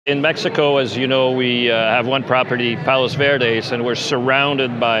In Mexico, as you know, we have one property, Palos Verdes, and we're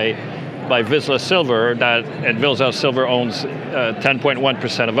surrounded by Vizsla Silver, and Vizsla Silver owns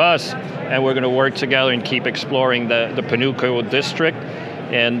 10.1% of us, and we're going to work together and keep exploring the Pánuco district.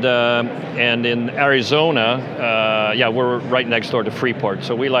 And in Arizona, we're right next door to Freeport,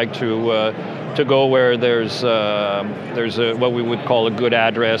 so we like to go where there's what we would call a good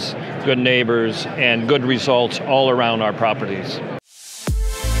address, good neighbors, and good results all around our properties.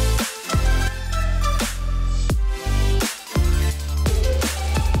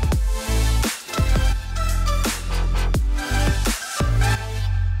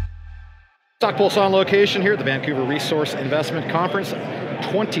 StockPulse on location here at the Vancouver Resource Investment Conference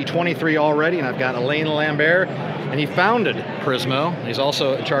 2023 already, and I've got Alain Lambert, and he founded Prismo. He's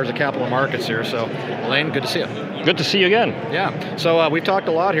also in charge of capital markets here. So, Alain, good to see you. Good to see you again. Yeah. So we've talked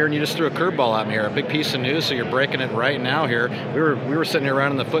a lot here, and you just threw a curveball at me here. A big piece of news. So you're breaking it right now here. We were sitting here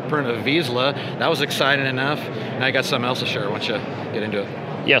around in the footprint of Vizsla. That was exciting enough. Now I got something else to share. Why don't you get into it?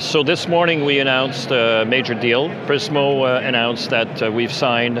 Yes, so this morning we announced a major deal. Prismo announced that we've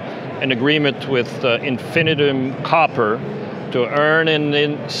signed an agreement with Infinitum Copper to earn in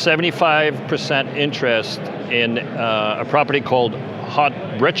 75% interest in a property called Hot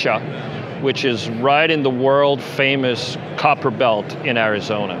Brecha, which is right in the world famous copper belt in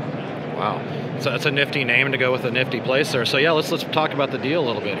Arizona. Wow. So that's a nifty name to go with a nifty place there. So yeah, let's talk about the deal a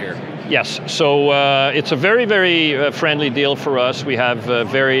little bit here. Yes, so it's a very, very friendly deal for us. We have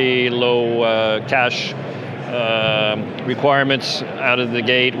very low cash requirements out of the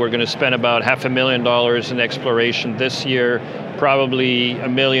gate. We're going to spend about $500,000 in exploration this year, probably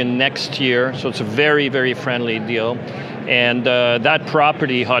 $1 million next year. So it's a very, very friendly deal. And that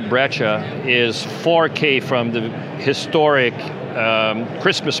property, Hot Brecha, is 4K from the historic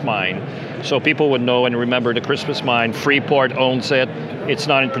Christmas mine. So people would know and remember the Christmas mine. Freeport owns it. It's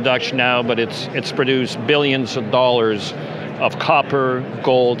not in production now, but it's produced billions of dollars of copper,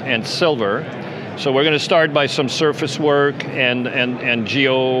 gold, and silver. So we're going to start by some surface work and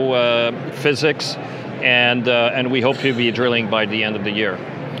geophysics, and we hope to be drilling by the end of the year.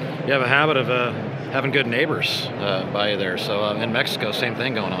 You have a habit of having good neighbors by you there. So in Mexico, same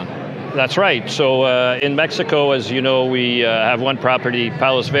thing going on. That's right. So in Mexico, as you know, we have one property,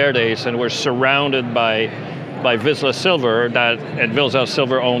 Palos Verdes, and we're surrounded by Vizsla Silver, and Vizsla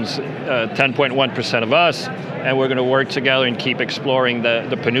Silver owns 10.1% of us, and we're going to work together and keep exploring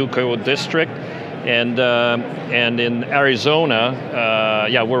the Pánuco district. And in Arizona,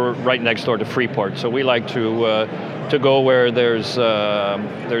 we're right next door to Freeport, so we like to go where there's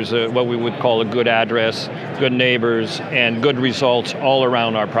what we would call a good address, good neighbors, and good results all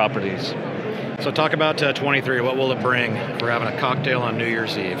around our properties. So talk about 23. What will it bring if we're having a cocktail on New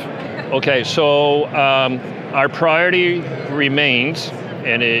Year's Eve? Okay, so our priority remains,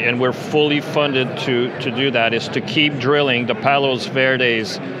 and we're fully funded to do that, is to keep drilling the Palos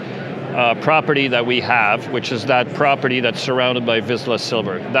Verdes property that we have, which is that property that's surrounded by Vizsla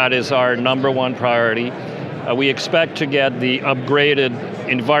Silver. That is our number one priority. We expect to get the upgraded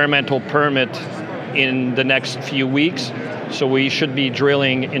environmental permit in the next few weeks, so we should be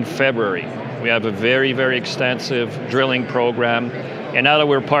drilling in February. We have a very, very extensive drilling program, and now that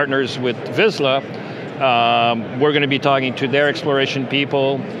we're partners with Vizsla, we're going to be talking to their exploration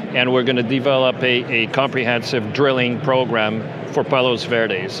people, and we're going to develop a comprehensive drilling program for Palos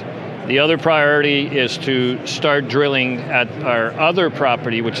Verdes. The other priority is to start drilling at our other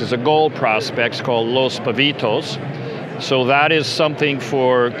property, which is a gold prospect called Los Pavitos. So that is something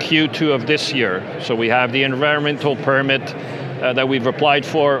for Q2 of this year. So we have the environmental permit that we've applied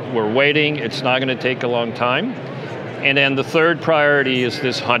for. We're waiting. It's not going to take a long time. And then the third priority is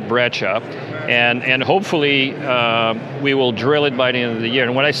this Hot Brecha. And hopefully we will drill it by the end of the year.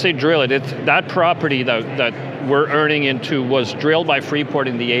 And when I say drill it, it's that property that we're earning into was drilled by Freeport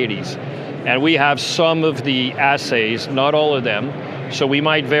in the 80s. And we have some of the assays, not all of them. So we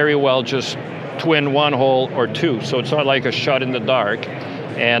might very well just twin one hole or two. So it's not like a shot in the dark.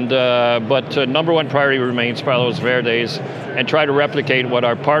 And but number one priority remains Palos Verdes, and try to replicate what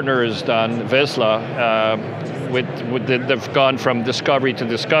our partner has done, Vizsla. They've gone from discovery to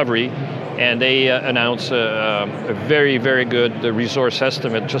discovery, and they announced a very, very good resource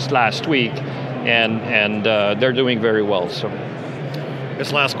estimate just last week, and they're doing very well. So,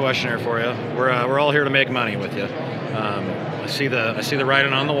 this last question here for you. We're all here to make money with you. I see the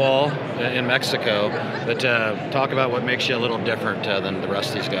writing on the wall in Mexico, but talk about what makes you a little different than the rest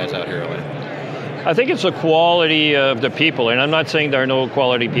of these guys out here. I think it's the quality of the people, and I'm not saying there are no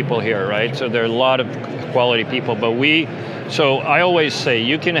quality people here, right? So there are a lot of quality people, but so I always say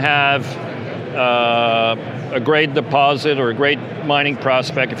you can have a great deposit or a great mining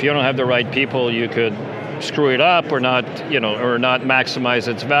prospect, if you don't have the right people, you could screw it up or not, or not maximize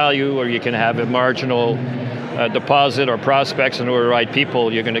its value, or you can have a marginal deposit or prospects, and with the right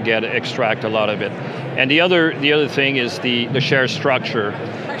people, you're going to extract a lot of it. And the other thing is the share structure.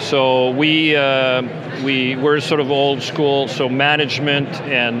 So we're sort of old school. So management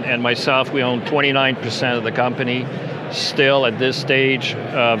and myself, we own 29% of the company. Still at this stage,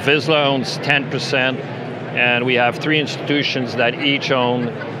 Vizsla owns 10%, and we have 3 institutions that each own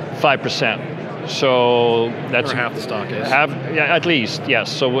 5%. So that's half the stock is. Yeah, at least,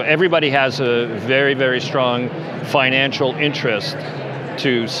 yes. So everybody has a very, very strong financial interest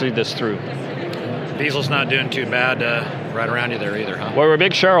to see this through. Vizsla's not doing too bad right around you there either, huh? Well, we're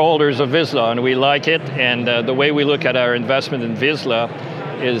big shareholders of Vizsla, and we like it. And the way we look at our investment in Vizsla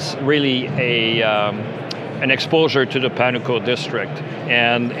is really an exposure to the Pánuco district.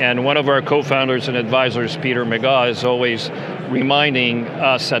 And one of our co-founders and advisors, Peter McGaw, is always reminding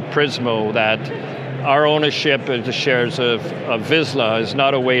us at Prismo that our ownership of the shares of Vizsla is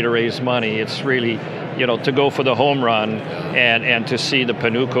not a way to raise money. It's really, to go for the home run and to see the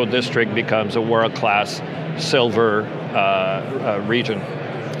Pánuco district becomes a world-class silver region.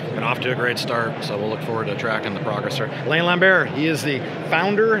 Been off to a great start, so we'll look forward to tracking the progress there. Alain Lambert, he is the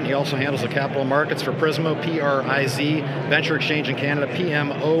founder, and he also handles the capital markets for Prismo, PRIZ, Venture Exchange in Canada,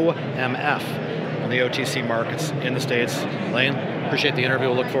 PMOMF, on the OTC markets in the States. Alain, appreciate the interview.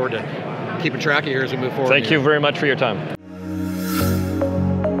 We'll look forward to keeping track of you here as we move forward. Thank you very much for your time.